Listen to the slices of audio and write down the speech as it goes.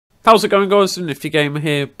How's it going, guys? TheNiftyGamer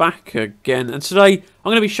here, back again, and today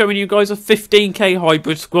I'm going to be showing you guys a 15k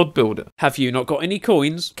hybrid squad builder. Have you not got any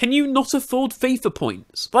coins? Can you not afford FIFA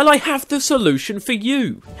points? Well, I have the solution for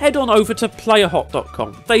you. Head on over to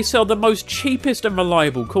playerhot.com. They sell the most cheapest and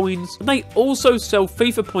reliable coins, and they also sell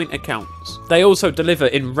FIFA point accounts. They also deliver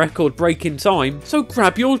in record-breaking time, so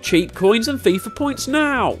grab your cheap coins and FIFA points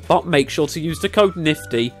now. But make sure to use the code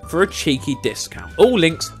NIFTY for a cheeky discount. All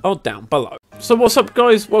links are down below. So what's up,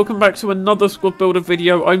 guys? Welcome back to another squad builder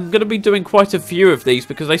video. I'm going to be doing quite a few of these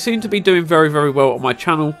because they seem to be doing very, very well on my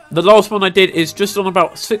channel. The last one I did is just on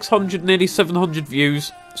about 600, nearly 700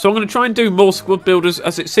 views. So I'm going to try and do more squad builders,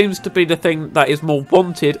 as it seems to be the thing that is more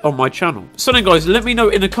wanted on my channel. So then, guys, let me know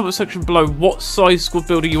in the comment section below what size squad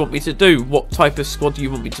builder you want me to do. What type of squad do you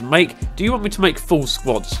want me to make? Do you want me to make full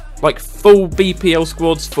squads? Like full BPL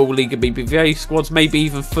squads, full Liga BBVA squads, maybe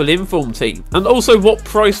even full inform team? And also, what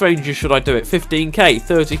price ranges should I do it? 15k,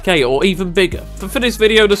 30k, or even bigger? But for this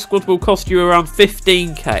video, the squad will cost you around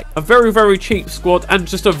 15k. A very, very cheap squad and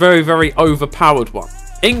just a very, very overpowered one.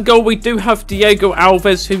 In goal, we do have Diego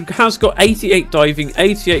Alves, who has got 88 diving,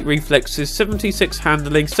 88 reflexes, 76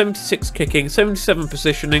 handling, 76 kicking, 77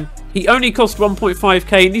 positioning. He only cost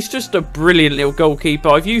 1.5k and he's just a brilliant little goalkeeper.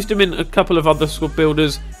 I've used him in a couple of other squad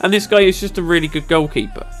builders, and this guy is just a really good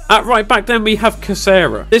goalkeeper. At right back then we have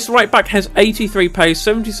Casera. This right back has 83 pace,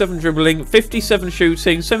 77 dribbling, 57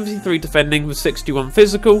 shooting, 73 defending with 61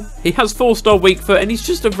 physical. He has 4-star weak foot and he's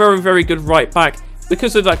just a very, very good right back.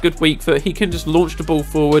 Because of that good weak foot, he can just launch the ball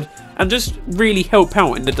forward and just really help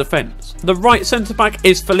out in the defence. The right centre-back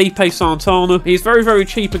is Felipe Santana. He's very, very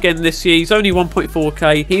cheap again this year. He's only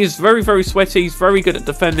 1.4k. He is very, very sweaty. He's very good at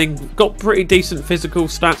defending. Got pretty decent physical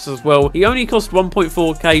stats as well. He only cost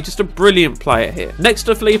 1.4k. Just a brilliant player here. Next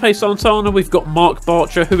to Felipe Santana, we've got Mark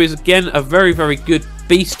Bartra, who is again a very, very good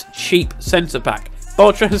beast cheap centre-back.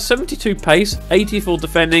 Bartra has 72 pace, 84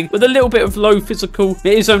 defending, with a little bit of low physical.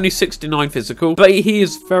 It is only 69 physical, but he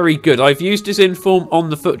is very good. I've used his inform on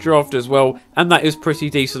the foot draft as well, and that is pretty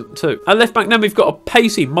decent too. At left back then, we've got a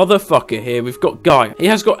pacey motherfucker here. We've got Guy. He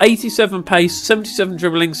has got 87 pace, 77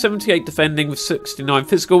 dribbling, 78 defending with 69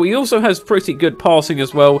 physical. He also has pretty good passing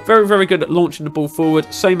as well. Very, very good at launching the ball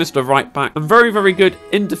forward, same as the right back, and very, very good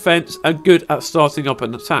in defence and good at starting up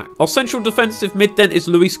an attack. Our central defensive mid then is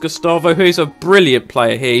Luis Gustavo, who is a brilliant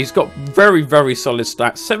player here. He's got very, very solid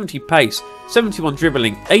stats. 70 pace, 71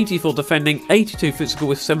 dribbling, 84 defending, 82 physical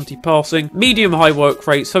with 70 passing, medium high work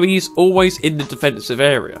rate, so he's always in the defensive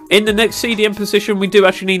area. In the next CDM position, we do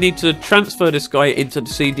actually need to transfer this guy into the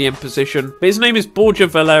CDM position, but his name is Borja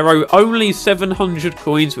Valero. Only 700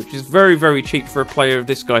 coins, which is very, very cheap for a player of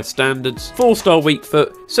this guy's standards. 4-star weak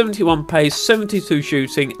foot, 71 pace, 72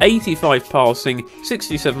 shooting, 85 passing,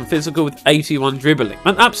 67 physical with 81 dribbling.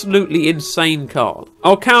 An absolutely insane card.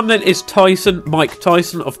 Our cam then is Tyson, Mike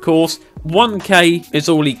Tyson, of course. 1k is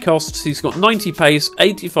all he costs. He's got 90 pace,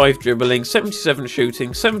 85 dribbling, 77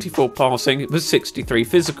 shooting, 74 passing with 63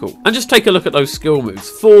 physical. And just take a look at those skill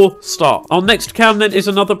moves. 4-star. Our next cam then is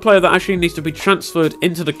another player that actually needs to be transferred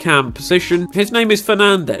into the cam position. His name is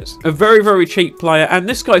Fernandez. A very, very cheap player, and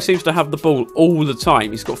this guy seems to have the ball all the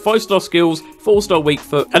time. He's got 5-star skills, 4-star weak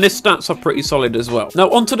foot, and his stats are pretty solid as well. Now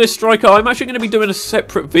onto this striker. I'm actually going to be doing a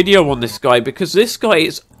separate video on this guy because this guy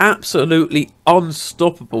is absolutely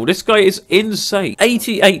unstoppable. This guy is insane.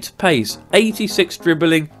 88 pace, 86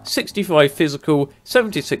 dribbling, 65 physical,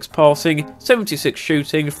 76 passing, 76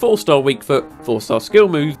 shooting, 4-star weak foot, 4-star skill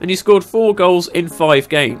move, and he scored 4 goals in 5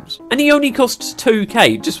 games. And he only costs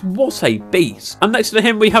 2k. Just what a beast. And next to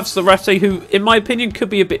him we have SUAREZ, who in my opinion could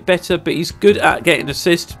be a bit better, but he's good at getting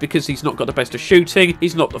assists because he's not got the best of shooting.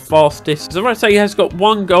 He's not the fastest. SUAREZ has got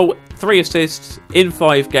 1 goal, 3 assists in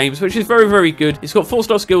 5 games, which is very, very good. He's got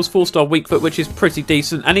 4-star skills, 4-star weak foot, which is pretty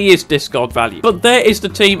decent, and he is discard value. But there is the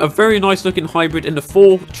team, a very nice looking hybrid in the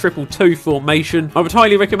 4-2-2-2 formation. I would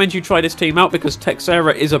highly recommend you try this team out because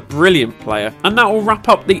Texera is a brilliant player. And that will wrap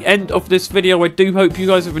up the end of this video. I do hope you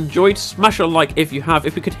guys have enjoyed. Smash a like if you have.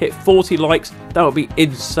 If we could hit 40 likes, that would be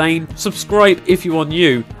insane. Subscribe if you are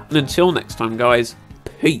new. And until next time, guys,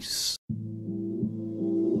 peace.